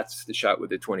 23 and that's the shot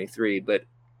with the 23. But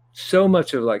so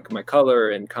much of like my color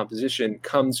and composition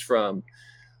comes from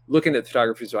looking at the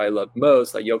photographers I love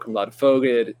most, like Joachim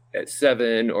Ladefoged at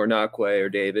 7, or Nakwe, or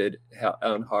David,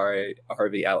 Alan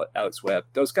Harvey, Alex Webb,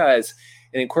 those guys,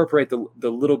 and incorporate the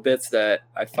little bits that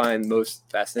I find most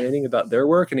fascinating about their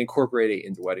work and incorporate it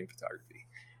into wedding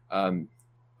photography.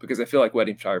 Because I feel like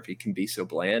wedding photography can be so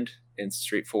bland and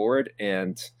straightforward.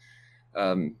 And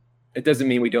it doesn't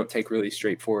mean we don't take really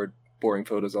straightforward, boring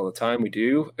photos all the time. We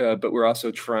do, but we're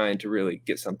also trying to really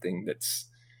get something that's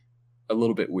a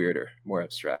little bit weirder, more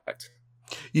abstract.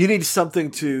 You need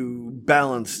something to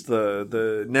balance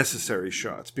the necessary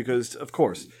shots because, of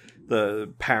course,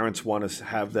 the parents want us to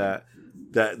have that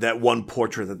one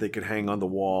portrait that they could hang on the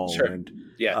wall, sure. And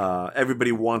yeah,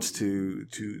 everybody wants to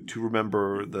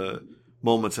remember the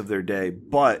moments of their day.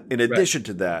 But in addition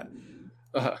to that,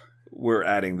 we're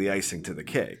adding the icing to the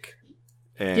cake.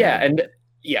 And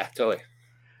totally.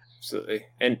 Absolutely.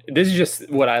 And this is just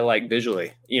what I like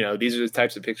visually. These are the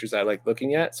types of pictures I like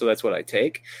looking at. So that's what I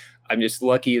take. I'm just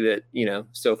lucky that,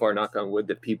 so far, knock on wood,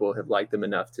 that people have liked them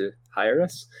enough to hire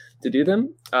us to do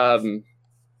them.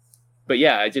 But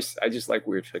yeah, I just like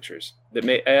weird pictures that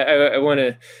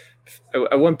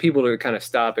I want people to kind of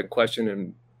stop and question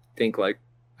and think like,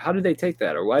 how did they take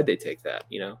that? Or why'd they take that?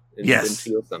 And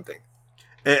feel something.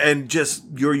 And just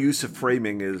your use of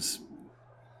framing is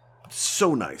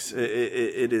so nice.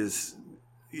 It is.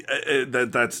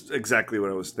 That's exactly what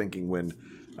I was thinking when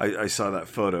I saw that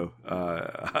photo.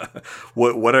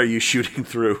 What are you shooting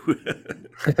through?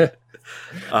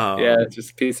 Yeah, it's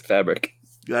just a piece of fabric.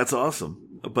 That's awesome.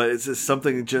 But it's just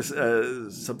something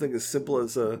as simple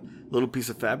as a little piece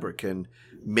of fabric can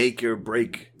make or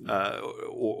break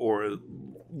or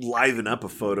liven up a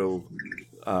photo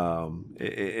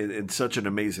in such an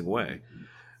amazing way.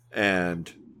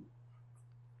 And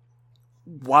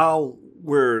while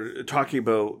we're talking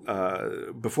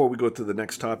about, before we go to the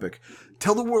next topic,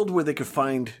 tell the world where they can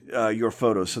find your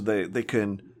photos so they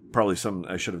can, probably some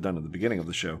I should have done at the beginning of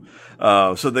the show,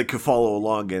 so they could follow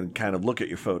along and kind of look at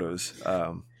your photos.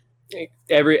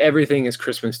 Everything is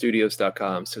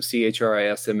chrismanstudios.com. So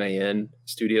CHRISMAN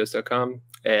studios.com.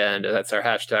 And that's our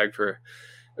hashtag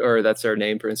that's our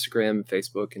name for Instagram,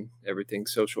 Facebook, and everything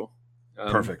social.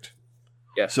 Perfect.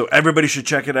 Yeah. So everybody should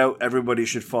check it out. Everybody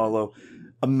should follow.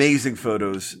 Amazing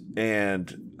photos.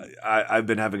 And I've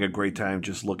been having a great time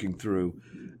just looking through.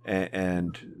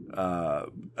 And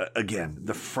again,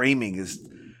 the framing is,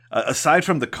 aside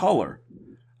from the color,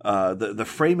 the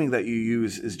framing that you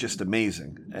use is just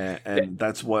amazing. And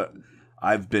that's what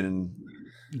I've been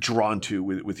drawn to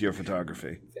with your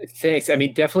photography. Thanks. I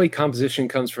mean, definitely composition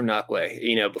comes from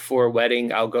Nakwe. Before a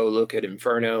wedding, I'll go look at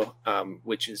Inferno,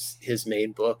 which is his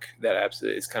main book. That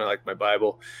absolutely is kind of like my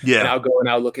Bible. Yeah. And I'll go and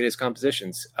I'll look at his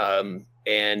compositions.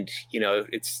 And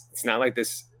it's not like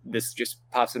this just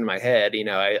pops into my head.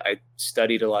 I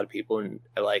studied a lot of people, and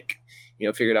I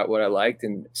figured out what I liked,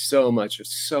 and so much of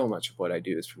what I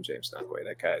do is from James Nakwe.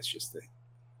 That guy is just the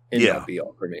end all be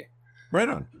all for me. Right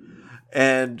on.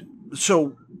 And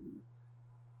so,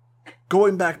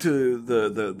 going back to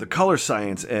the color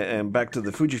science and back to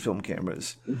the Fujifilm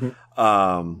cameras,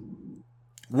 so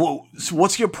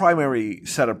what's your primary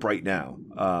setup right now?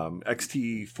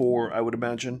 XT4, I would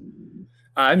imagine.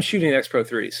 I'm shooting X Pro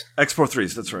 3s. X Pro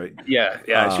 3s, that's right. Yeah,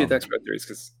 I shoot the X Pro 3s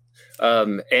because,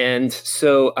 and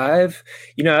so I've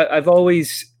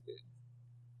always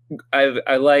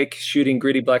I like shooting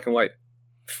gritty black and white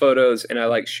photos, and I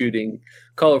like shooting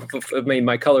color. I mean,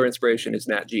 my color inspiration is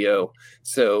Nat Geo,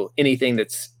 so anything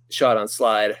that's shot on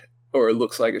slide or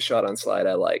looks like a shot on slide,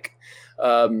 I like.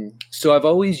 So I've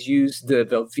always used the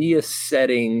Velvia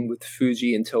setting with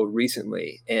Fuji until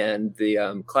recently, and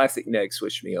the Classic Neg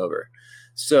switched me over.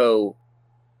 So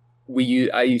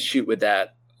I shoot with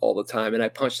that all the time, and I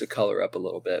punch the color up a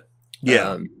little bit.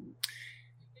 Yeah.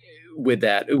 With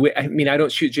that, I mean, I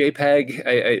don't shoot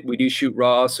JPEG. We do shoot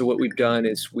RAW. So what we've done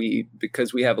is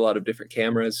because we have a lot of different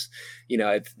cameras,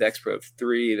 I have the X Pro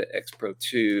 3, the X Pro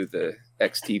 2, the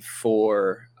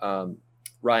XT4.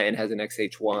 Ryan has an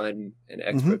XH1 and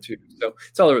X Pro 2. So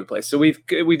it's all over the place. So we've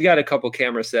got a couple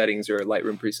camera settings or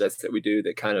Lightroom presets that we do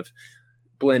that kind of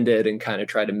blend it and kind of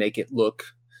try to make it look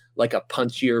like a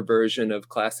punchier version of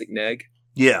Classic Neg.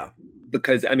 Yeah.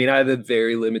 Because, I mean, I have a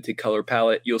very limited color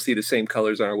palette. You'll see the same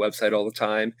colors on our website all the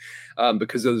time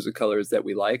because those are colors that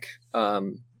we like.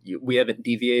 We haven't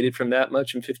deviated from that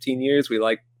much in 15 years. We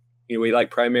like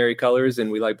primary colors,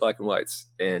 and we like black and whites.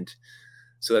 And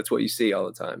so that's what you see all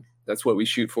the time. That's what we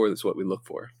shoot for. That's what we look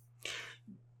for.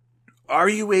 Are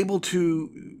you able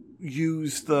to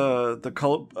use the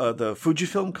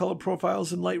Fujifilm color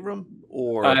profiles in Lightroom?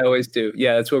 Or I always do.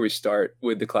 Yeah, that's where we start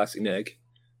with the Classic Neg.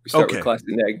 We start with Classic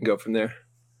Neg and go from there.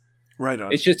 Right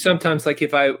on. It's just sometimes like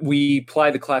if we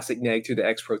apply the Classic Neg to the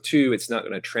X Pro 2, it's not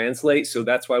going to translate. So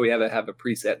that's why we have a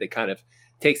preset that kind of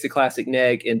takes the Classic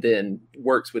Neg and then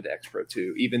works with the X Pro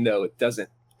 2, even though it doesn't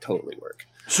totally work.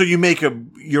 So you make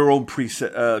your own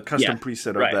preset, custom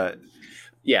preset of that.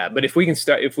 Yeah, but if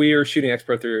we are shooting X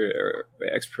Pro 3 or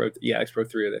X Pro 3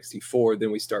 or the XT4,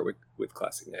 then we start with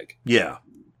Classic Neg. Yeah.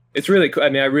 It's really cool. I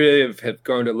mean, I really have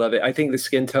grown to love it. I think the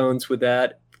skin tones with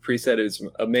that preset is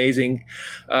amazing.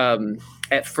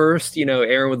 At first,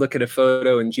 Erin would look at a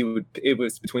photo and it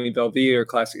was between Velvia or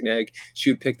Classic Neg. She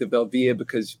would pick the Velvia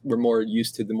because we're more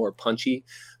used to the more punchy.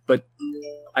 But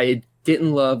I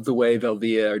don't love the way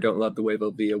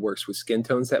Velvia works with skin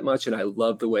tones that much, and I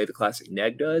love the way the Classic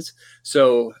Neg does.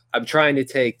 So I'm trying to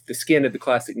take the skin of the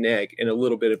Classic Neg and a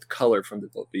little bit of the color from the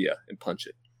Velvia and punch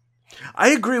it. I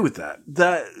agree with that.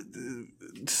 That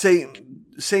same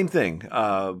thing.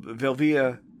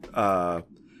 Velvia,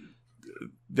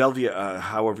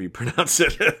 however you pronounce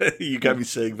it. You got me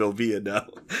saying Velvia now.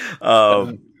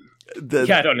 I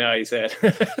don't know how you say it.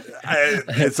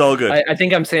 It's all good. I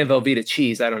think I'm saying Velveeta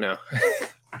cheese. I don't know.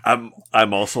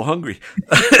 I'm also hungry.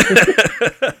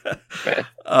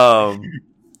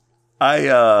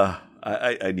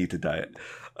 I need to diet.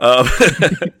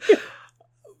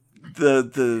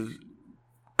 The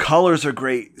colors are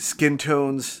great. Skin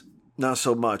tones, not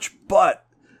so much. But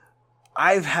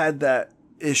I've had that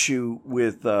issue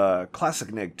with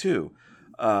Classic Neg too.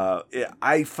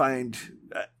 I find,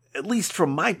 at least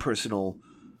from my personal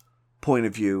point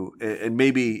of view, and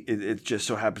maybe it just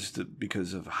so happens to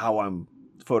because of how I'm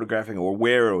photographing or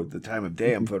where or the time of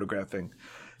day I'm photographing,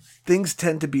 things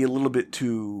tend to be a little bit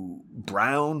too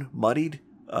brown, muddied.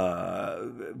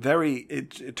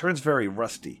 It turns very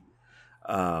rusty.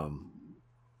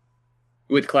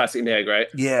 With Classic Neg, right?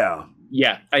 Yeah.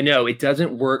 Yeah, I know. It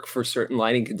doesn't work for certain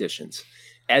lighting conditions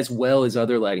as well as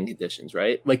other lighting conditions,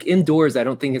 right? Like indoors, I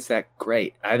don't think it's that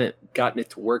great. I haven't gotten it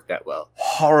to work that well.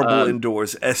 Horrible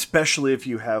indoors, especially if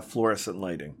you have fluorescent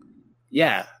lighting.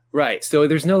 Yeah, right. So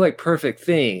there's no like perfect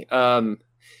thing.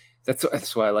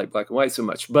 That's why I like black and white so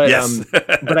much. But yes.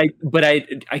 but I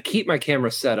keep my camera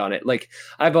set on it. Like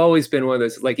I've always been one of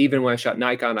those. Like even when I shot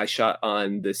Nikon, I shot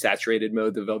on the saturated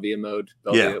mode, the Velvia mode,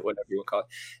 whatever you want to call it.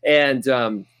 And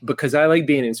because I like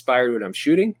being inspired when I'm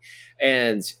shooting,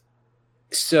 and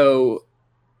so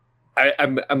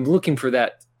I'm looking for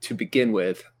that to begin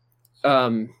with.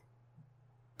 But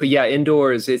yeah,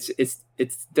 indoors it's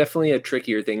definitely a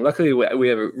trickier thing. Luckily, we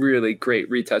have a really great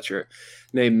retoucher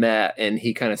named Matt, and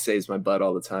he kind of saves my butt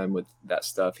all the time with that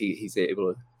stuff. He's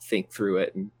able to think through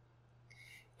it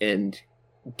and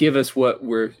give us what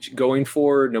we're going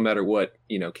for, no matter what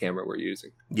camera we're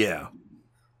using. Yeah,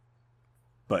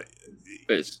 but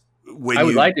I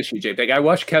would like to shoot JPEG. I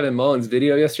watched Kevin Mullen's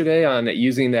video yesterday on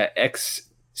using that X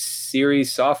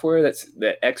series software, that's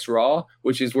the X RAW,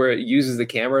 which is where it uses the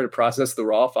camera to process the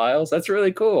raw files. That's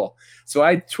really cool. So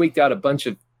I tweaked out a bunch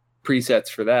of presets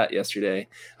for that yesterday.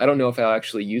 I don't know if I'll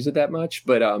actually use it that much,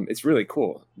 but it's really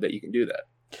cool that you can do that.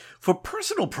 For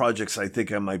personal projects, I think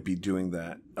I might be doing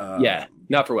that. Yeah,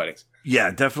 not for weddings.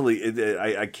 Yeah, definitely.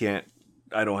 I can't.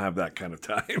 I don't have that kind of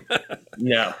time.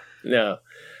 No.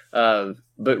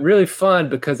 But really fun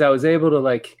because I was able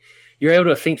to you're able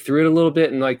to think through it a little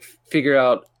bit and figure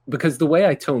out, because the way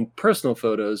I tone personal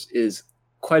photos is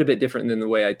quite a bit different than the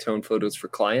way I tone photos for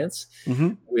clients.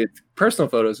 Mm-hmm. With personal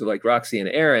photos like Roxy and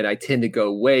Aaron, I tend to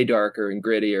go way darker and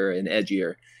grittier and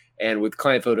edgier. And with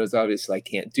client photos, obviously I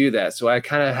can't do that. So I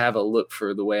kind of have a look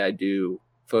for the way I do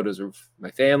photos of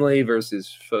my family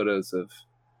versus photos of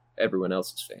everyone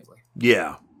else's family.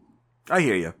 Yeah, I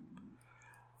hear you.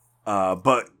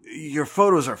 But your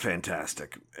photos are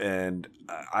fantastic, and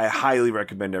I highly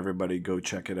recommend everybody go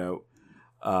check it out.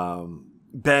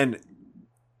 Ben,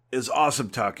 it's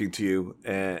awesome talking to you,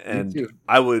 and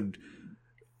I would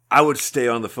stay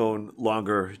on the phone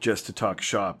longer just to talk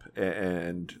shop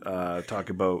and talk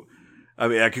about. I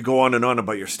mean, I could go on and on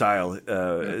about your style.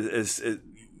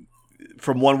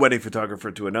 From one wedding photographer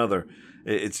to another,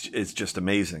 it's just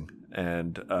amazing.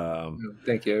 And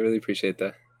thank you, I really appreciate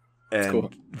that. And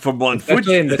cool. From one,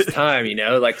 especially in this time,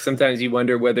 sometimes you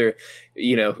wonder whether,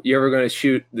 you're ever going to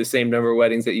shoot the same number of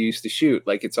weddings that you used to shoot.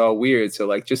 It's all weird.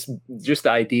 So just the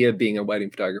idea of being a wedding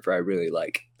photographer, I really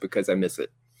like because I miss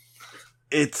it.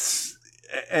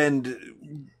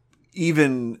 And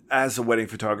even as a wedding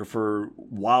photographer,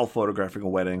 while photographing a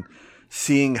wedding,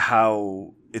 seeing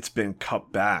how it's been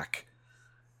cut back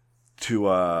to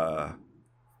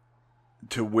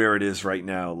where it is right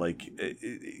now,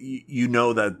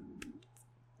 that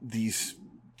these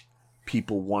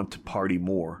people want to party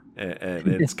more, and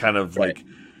it's kind of right.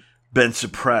 Been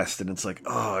suppressed, and it's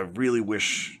I really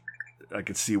wish I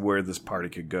could see where this party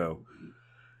could go.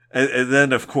 And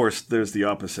then of course there's the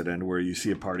opposite end where you see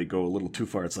a party go a little too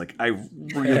far. It's I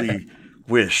really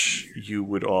wish you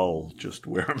would all just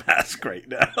wear a mask right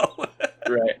now.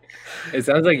 Right. It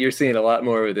sounds like you're seeing a lot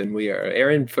more than we are.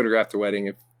 Erin photographed a wedding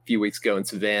a few weeks ago in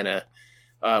Savannah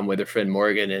with her friend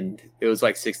Morgan, and it was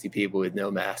 60 people with no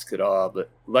masks at all.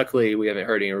 But luckily, we haven't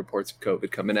heard any reports of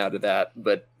COVID coming out of that.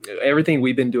 But everything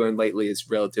we've been doing lately is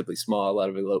relatively small, a lot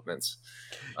of elopements.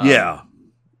 Yeah.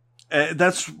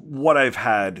 That's what I've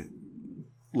had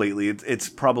lately. It's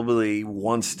probably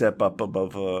one step up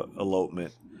above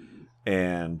elopement.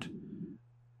 And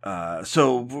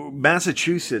so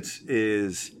Massachusetts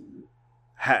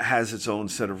has its own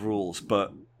set of rules,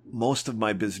 but most of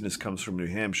my business comes from New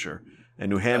Hampshire. And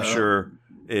New Hampshire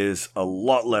is a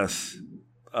lot less,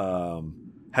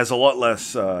 has a lot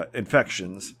less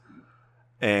infections,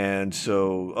 and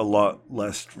so a lot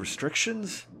less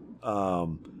restrictions.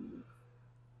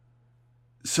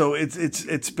 So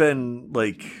it's been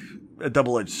like a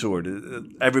double-edged sword.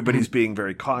 Everybody's being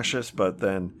very cautious, but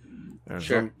then there's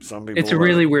some people. It's a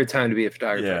really weird time to be a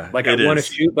photographer. Yeah, like I want to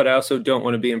shoot, but I also don't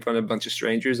want to be in front of a bunch of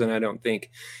strangers. And I don't think,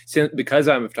 because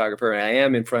I'm a photographer and I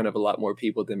am in front of a lot more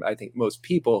people than I think most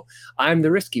people, I'm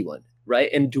the risky one, right?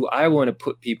 And do I want to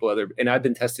put people and I've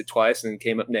been tested twice and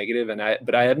came up negative,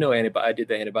 but I have no antibody. I did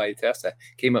the antibody test. I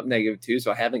came up negative too,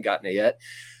 so I haven't gotten it yet.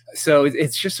 So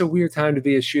it's just a weird time to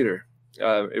be a shooter.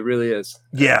 It really is.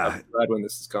 Yeah. I'm glad when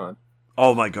this is gone.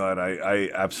 Oh my God. I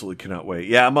absolutely cannot wait.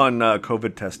 Yeah. I'm on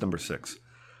COVID test number 6.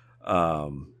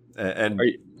 Again,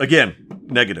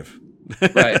 negative.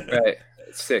 Right.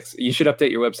 6. You should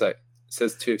update your website. It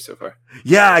says 2 so far.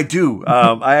 Yeah, I do.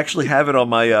 I actually have it on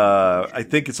my, I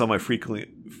think it's on my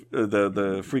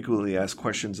the frequently asked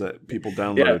questions that people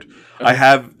download.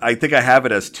 Yeah. I think I have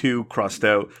it as 2 crossed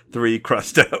out, 3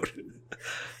 crossed out.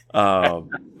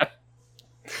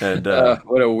 And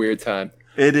what a weird time.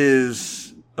 It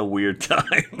is a weird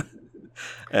time.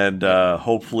 And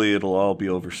hopefully it'll all be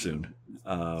over soon.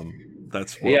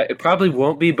 It probably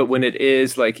won't be, but when it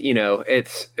is,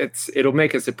 it'll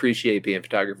make us appreciate being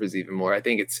photographers even more. I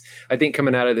think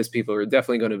coming out of this, people are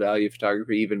definitely going to value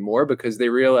photography even more because they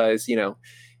realize,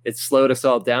 it slowed us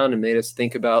all down and made us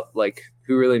think about like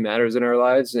who really matters in our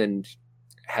lives, and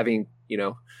having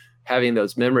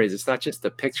those memories. It's not just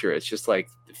the picture; it's just like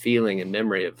the feeling and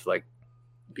memory of like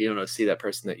being able to see that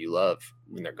person that you love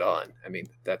when they're gone. I mean,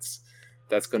 that's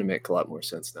going to make a lot more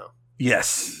sense now.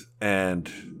 Yes,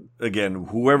 and again,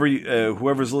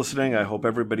 whoever's listening, I hope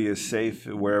everybody is safe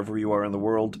wherever you are in the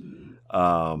world.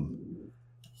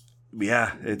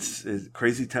 It's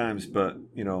crazy times, but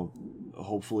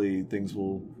hopefully things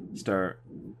will start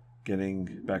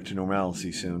getting back to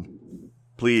normalcy soon.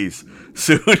 Please,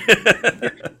 soon.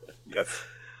 Yes.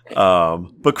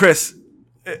 But Chris,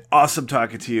 awesome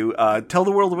talking to you. Tell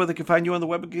the world where they can find you on the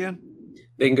web again.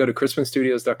 They can go to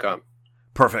chrismanstudios.com.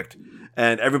 Perfect.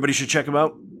 And everybody should check him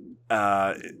out.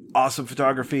 Awesome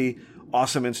photography,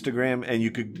 awesome Instagram, and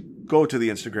you could go to the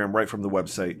Instagram right from the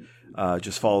website.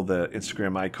 Just follow the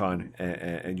Instagram icon,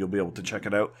 and you'll be able to check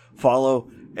it out. Follow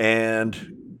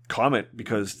and comment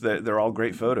because they're all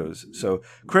great photos. So,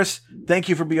 Chris, thank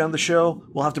you for being on the show.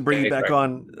 We'll have to bring you back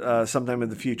on sometime in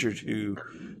the future to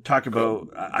talk about.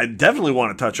 I definitely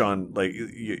want to touch on like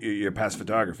your past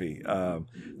photography.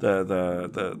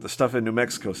 The stuff in New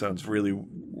Mexico sounds really,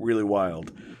 really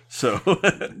wild. So, all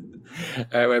right,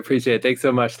 I appreciate it. Thanks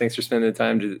so much. Thanks for spending the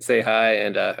time to say hi,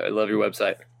 and I love your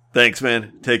website. Thanks,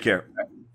 man. Take care.